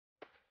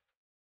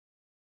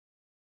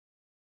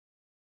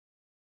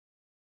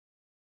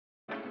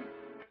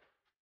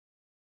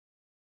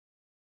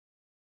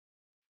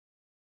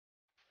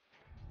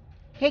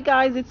Hey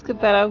guys, it's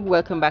Gala.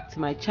 Welcome back to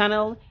my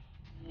channel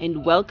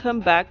and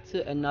welcome back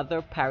to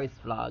another Paris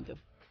vlog.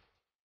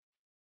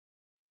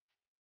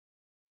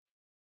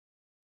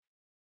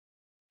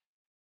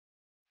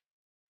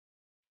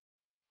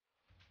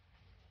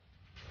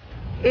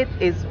 It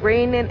is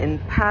raining in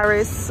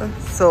Paris,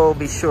 so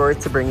be sure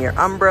to bring your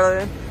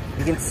umbrella.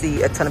 You can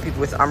see a ton of people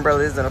with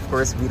umbrellas, and of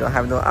course we don't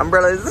have no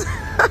umbrellas.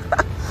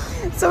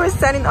 So we're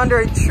standing under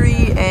a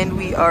tree and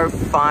we are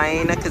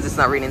fine because it's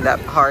not raining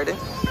that hard.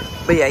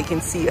 But yeah, you can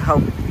see how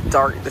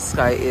dark the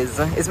sky is.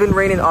 It's been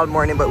raining all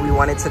morning, but we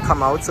wanted to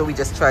come out, so we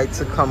just tried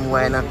to come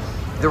when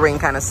the rain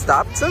kind of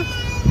stopped.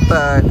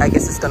 But I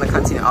guess it's gonna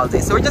continue all day.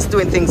 So we're just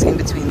doing things in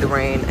between the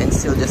rain and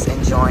still just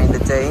enjoying the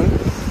day.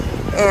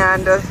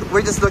 And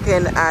we're just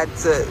looking at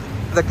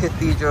the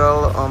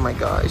cathedral. Oh my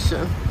gosh,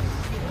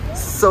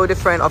 so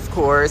different, of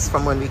course,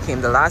 from when we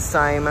came the last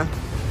time.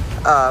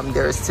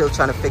 They're still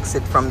trying to fix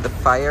it from the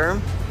fire.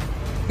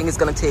 I think it's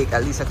gonna take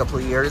at least a couple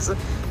of years,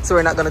 so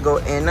we're not gonna go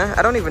in.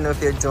 I don't even know if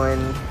they're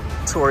doing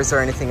tours or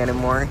anything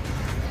anymore,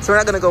 so we're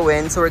not gonna go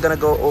in. So we're gonna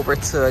go over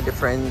to a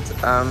different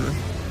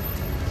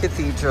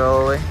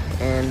cathedral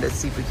and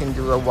see if we can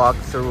do a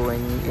walkthrough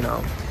and, you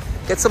know,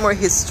 get some more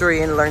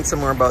history and learn some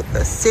more about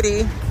the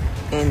city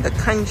and the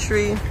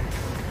country,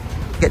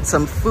 get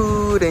some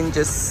food and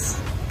just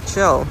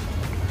chill.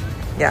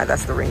 Yeah,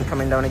 that's the rain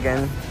coming down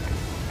again.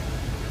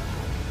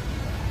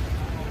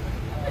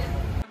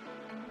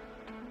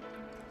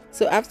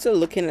 So after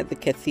looking at the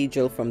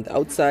cathedral from the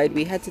outside,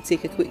 we had to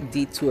take a quick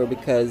detour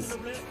because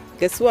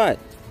guess what?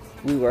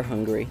 We were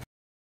hungry.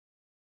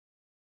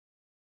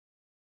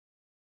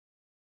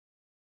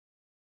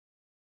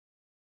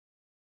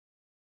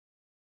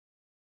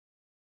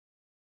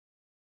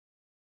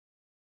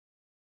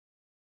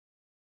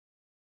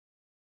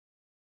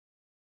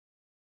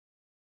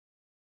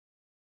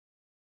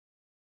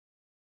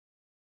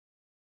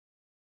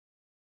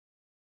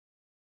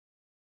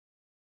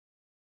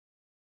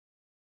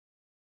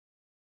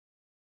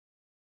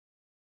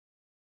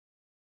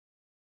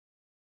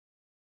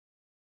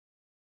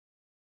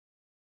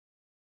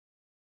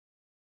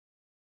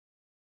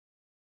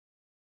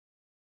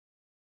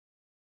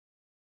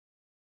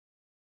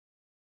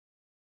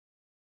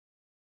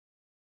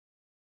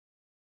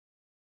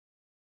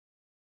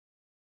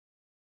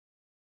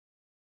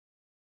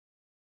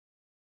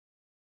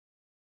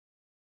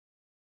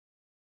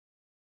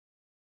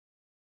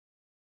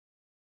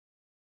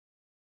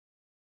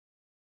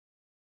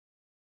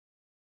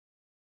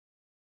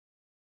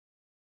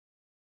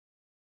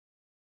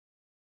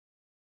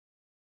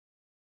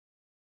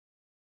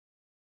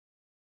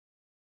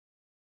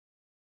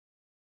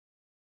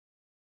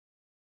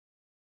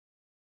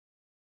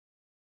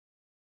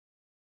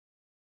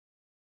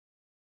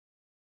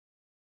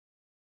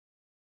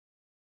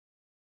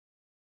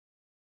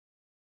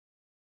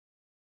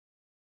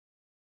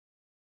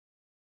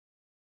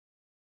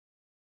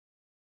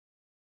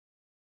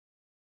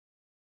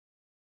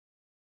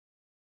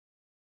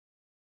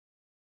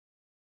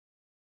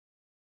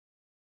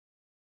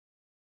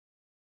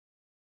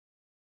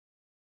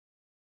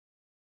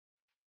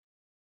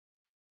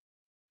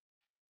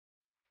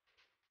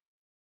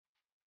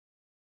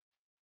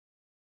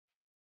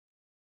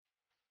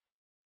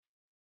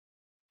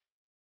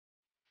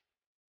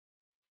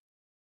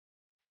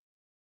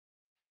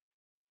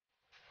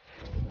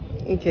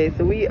 Okay,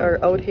 so we are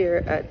out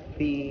here at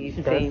the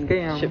Saint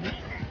ship.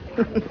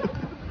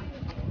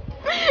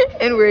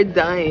 And we're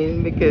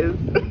dying because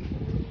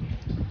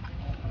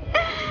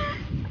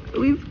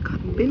we've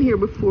been here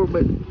before,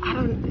 but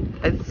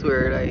I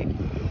swear, like,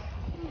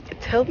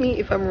 tell me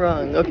if I'm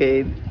wrong.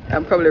 Okay,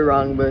 I'm probably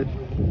wrong, but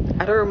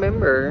I don't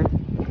remember.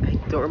 I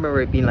don't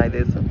remember it being like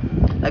this.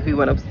 Like, we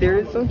went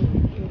upstairs,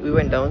 we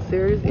went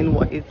downstairs in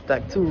what is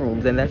like 2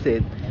 rooms, and that's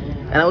it.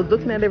 And I was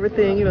looking at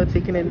everything, you know,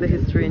 taking in the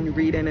history and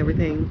reading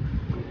everything,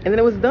 and then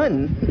it was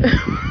done.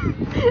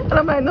 And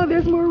I'm like, no,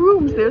 there's more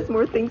rooms, there's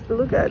more things to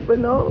look at, but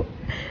no,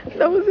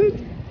 that was it.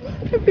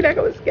 I feel like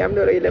I was scammed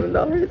out of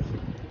 $11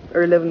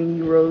 or 11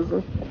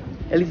 euros.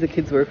 At least the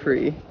kids were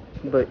free,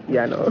 but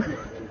yeah, no.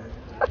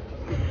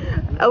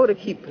 I would have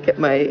kept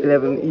my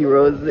 11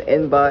 euros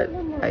and bought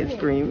ice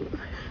cream.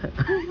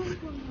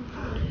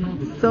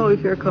 So if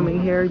you're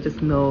coming here,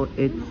 just know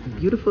it's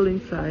beautiful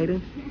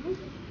inside.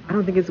 I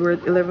don't think it's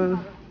worth 11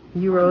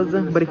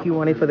 euros, but if you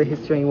want it for the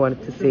history and you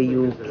wanted to say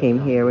you came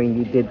here and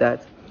you did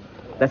that,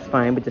 that's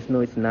fine, but just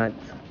know it's not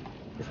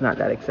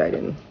that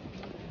exciting.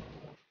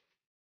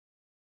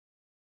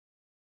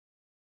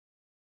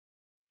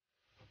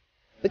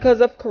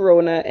 Because of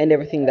Corona and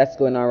everything that's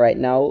going on right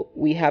now,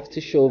 we have to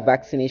show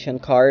vaccination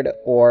card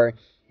or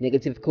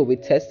negative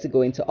COVID test to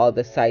go into all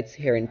the sites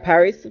here in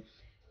Paris.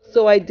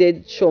 So I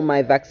did show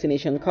my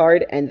vaccination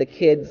card, and the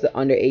kids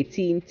under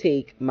 18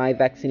 take my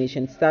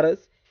vaccination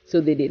status, so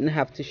they didn't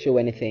have to show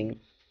anything.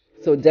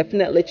 So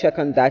definitely check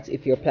on that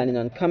if you're planning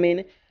on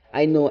coming.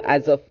 I know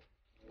as of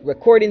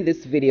recording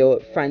this video,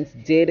 France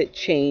did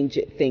change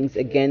things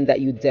again, that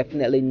you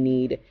definitely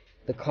need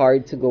the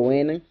card to go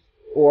in,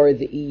 or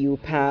the EU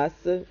pass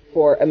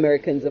for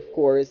Americans, of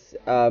course,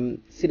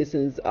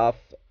 citizens of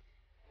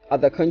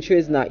other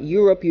countries, not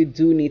Europe, you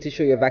do need to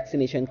show your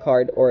vaccination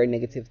card or a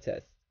negative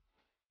test.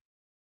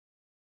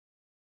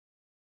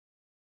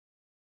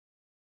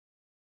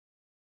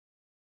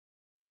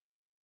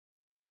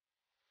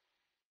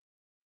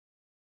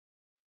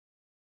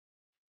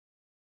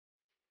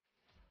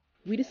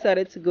 We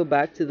decided to go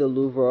back to the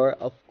Louvre,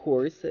 of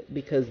course,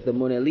 because the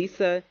Mona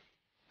Lisa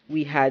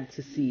we had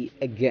to see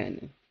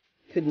again.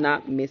 Could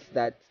not miss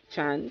that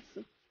chance.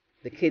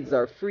 The kids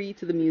are free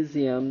to the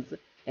museums,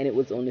 and it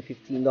was only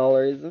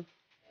 $15.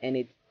 And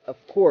it, of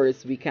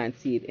course, we can't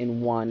see it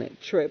in one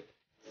trip.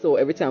 So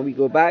every time we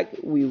go back,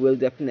 we will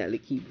definitely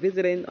keep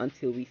visiting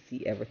until we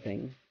see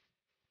everything.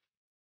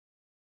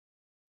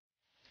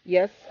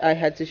 Yes, I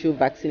had to show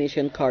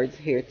vaccination cards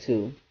here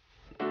too.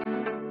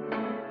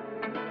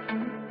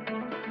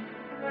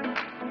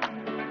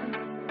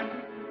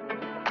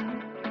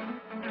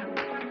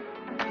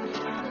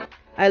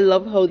 I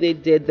love how they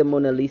did the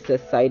Mona Lisa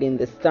sighting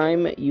this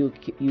time. You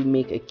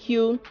make a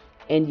queue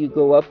and you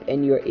go up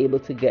and you're able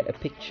to get a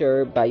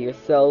picture by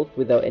yourself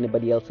without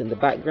anybody else in the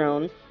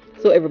background.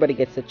 So everybody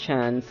gets a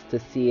chance to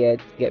see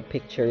it, get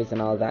pictures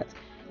and all that.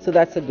 So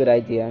that's a good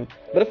idea.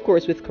 But of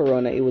course with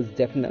Corona it was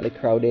definitely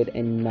crowded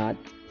and not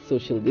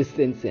social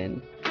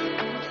distancing.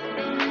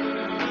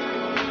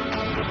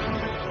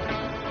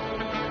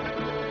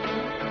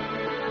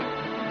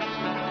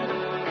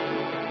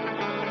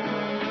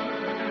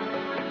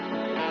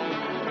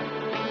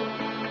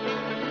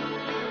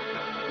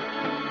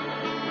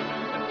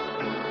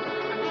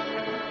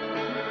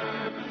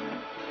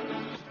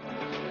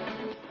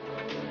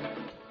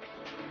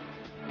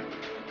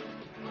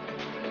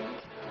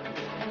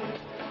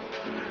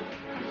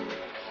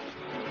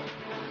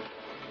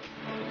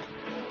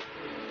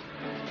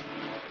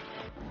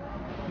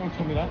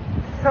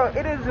 So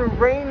it is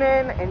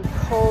raining and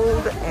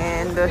cold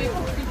and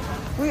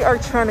we are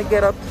trying to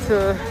get up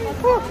to,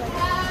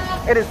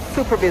 it is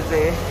super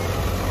busy.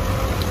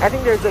 I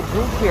think there's a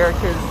group here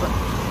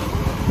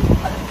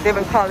because they've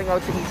been calling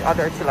out to each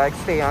other to like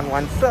stay on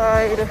one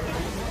side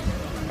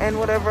and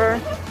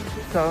whatever.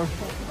 So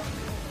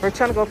we're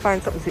trying to go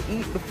find something to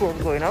eat before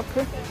we're going up.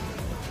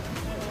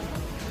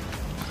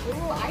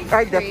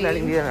 I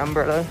definitely need an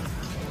umbrella.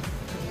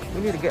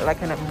 We need to get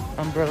like an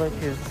umbrella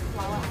because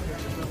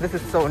this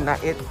is so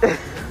not it.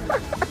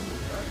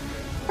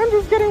 I'm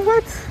just getting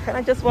wet and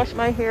I just washed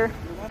my hair.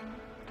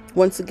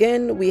 Once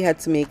again, we had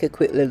to make a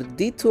quick little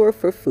detour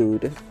for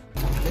food.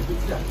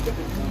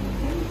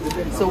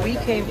 So we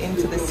came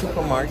into the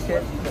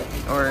supermarket,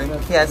 or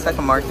yeah, it's like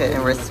a market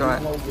and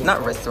restaurant.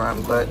 Not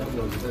restaurant, but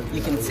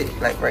you can sit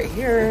like right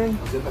here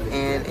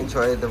and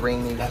enjoy the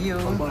rainy view.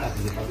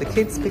 The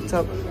kids picked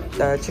up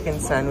chicken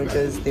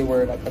sandwiches. They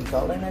were like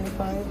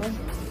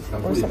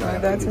 $1.95 or something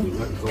like that.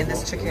 And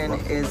this chicken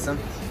is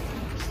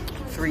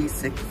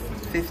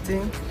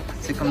 $3.50.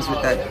 So it comes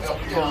with that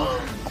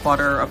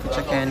quarter of the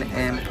chicken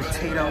and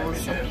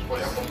potatoes.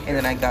 And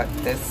then I got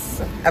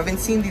this. I've been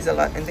seeing these a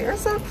lot and they are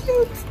so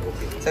cute.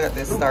 So I got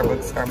this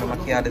Starbucks caramel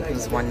macchiato. It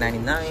was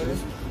 $1.99.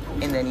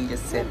 And then you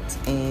just sit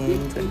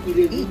and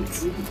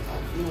eat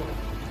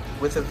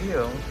with a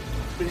view.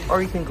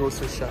 Or you can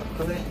grocery shop.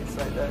 It's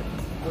like that.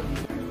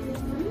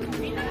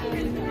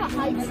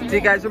 Do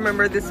you guys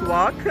remember this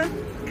walk?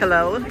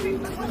 Kalel?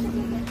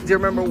 Do you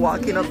remember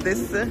walking up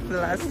this the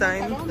last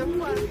time?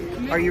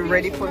 Are you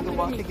ready for the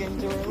walk again,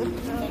 Joel?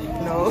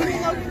 No?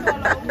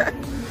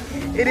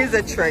 It is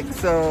a trek,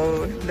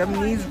 so the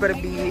knees better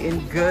be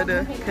in good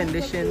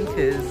condition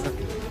because,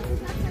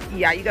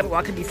 yeah, you gotta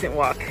walk a decent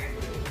walk.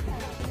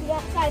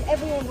 Outside,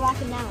 everyone's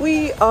walking now.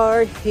 We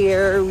are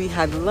here, we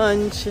had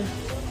lunch,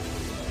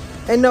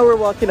 and now we're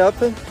walking up.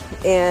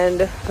 And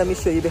let me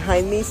show you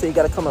behind me, so you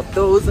gotta come up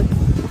those.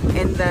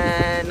 And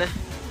then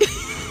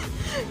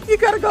you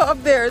gotta go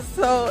up there.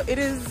 So it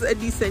is a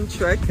decent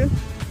trek,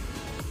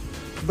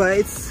 but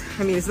it's,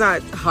 I mean, it's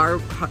not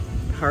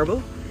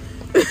horrible.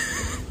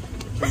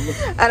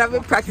 And I've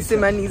been practicing,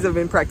 my knees have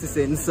been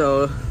practicing,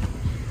 so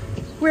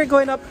we're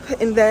going up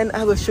and then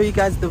I will show you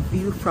guys the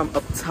view from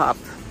up top.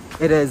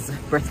 It is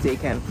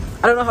breathtaking.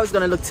 I don't know how it's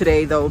gonna look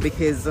today though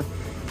because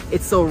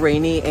it's so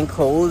rainy and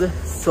cold,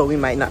 so we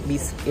might not be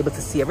able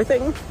to see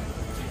everything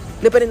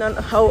depending on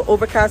how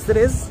overcast it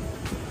is.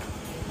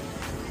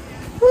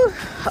 Whew,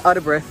 out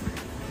of breath.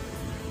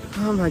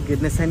 Oh my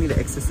goodness, I need to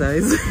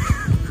exercise.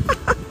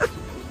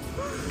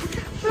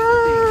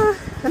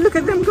 And look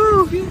at them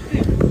go.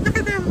 Look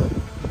at them.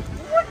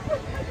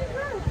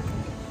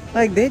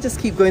 Like they just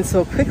keep going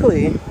so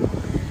quickly.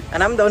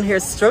 And I'm down here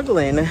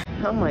struggling.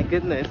 Oh my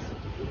goodness.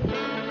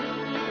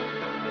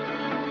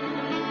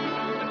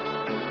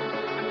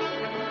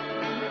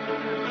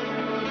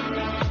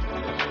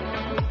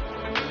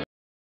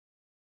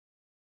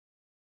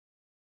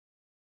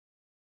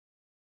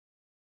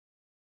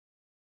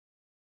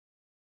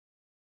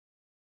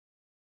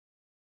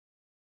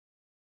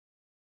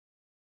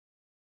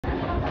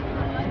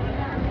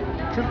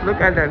 Just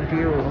look at that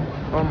view.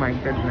 Oh my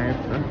goodness.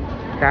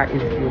 That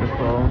is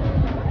beautiful.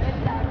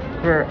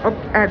 We're up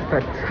at the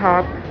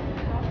top.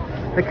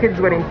 The kids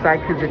went inside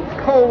because it's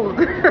cold.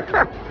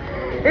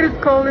 It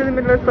is cold in the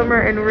middle of summer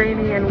and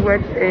rainy and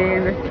wet,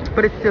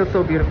 but it's still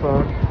so beautiful.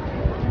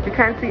 You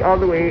can't see all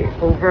the way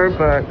over,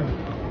 but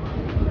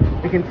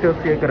you can still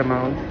see a good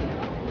amount.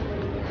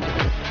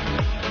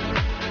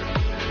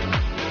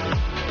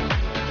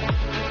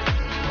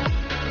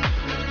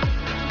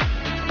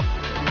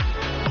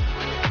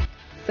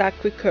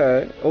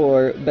 Sacré-Cœur,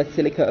 or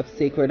Basilica of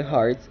Sacred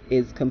Heart,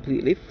 is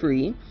completely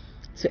free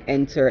to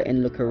enter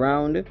and look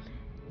around.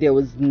 There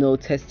was no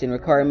testing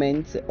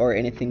requirement or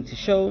anything to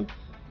show.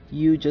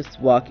 You just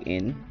walk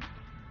in.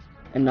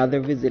 Another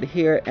visit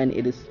here, and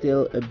it is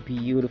still a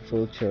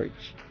beautiful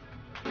church.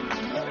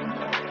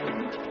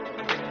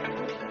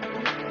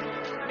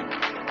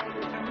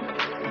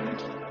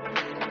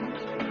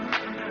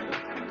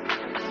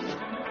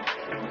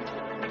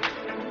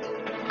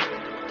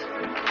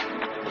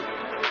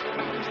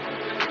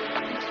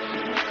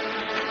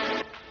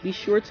 Be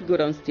sure to go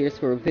downstairs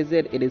for a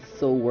visit. It is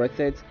so worth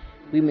it.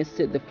 We missed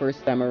it the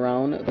first time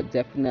around, but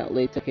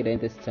definitely took it in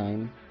this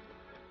time.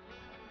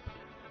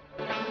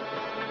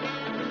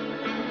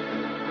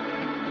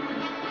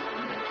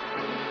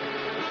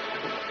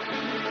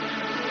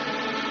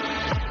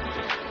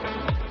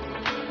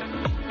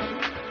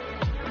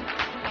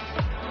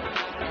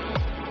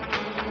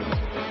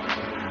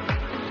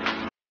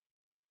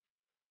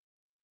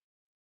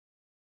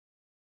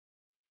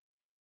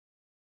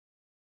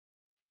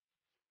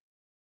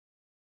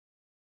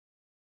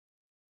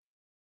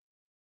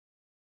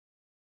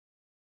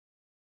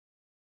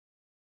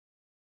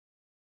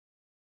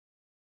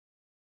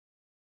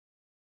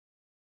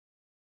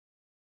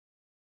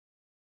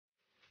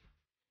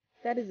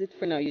 That is it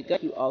for now.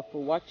 Thank you all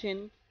for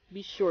watching.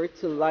 Be sure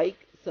to like,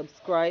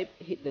 subscribe,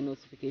 hit the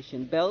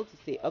notification bell to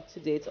stay up to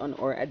date on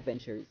our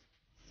adventures.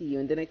 See you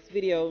in the next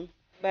video.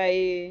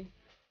 Bye.